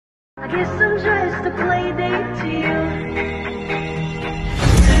I guess I'm just a play date to you.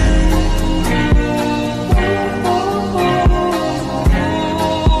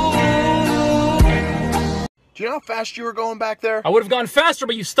 Do you know how fast you were going back there? I would have gone faster,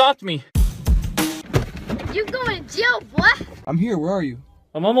 but you stopped me. You're going to jail, boy. I'm here. Where are you?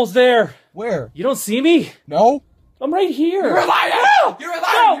 I'm almost there. Where? You don't see me? No. I'm right here. You're a liar! No! You're a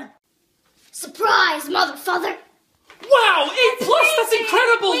liar! No! Surprise, motherfucker. Wow, A+, that's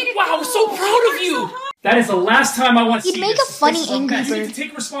incredible! Wow, I'm so proud of you! That is the last time I want to see He'd make this. a funny This is angry mess. You need bird. to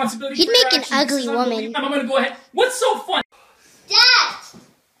take responsibility He'd for your make an actions. This ugly is woman. unbelievable. I'm gonna go ahead. What's so fun? Dad!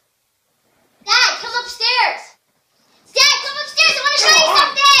 Dad, come upstairs! Dad, come upstairs! I want to show you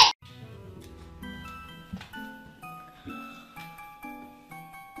something!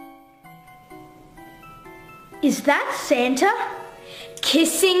 Is that Santa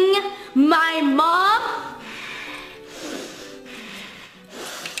kissing my mom?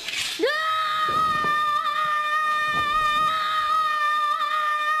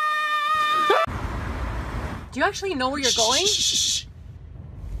 Do you actually know where you're going?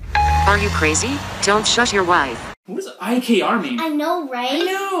 Are you crazy? Don't shush your wife. What does IKR mean? I know, right? I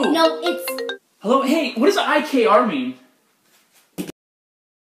know! No, it's... Hello? Hey, what does IKR mean?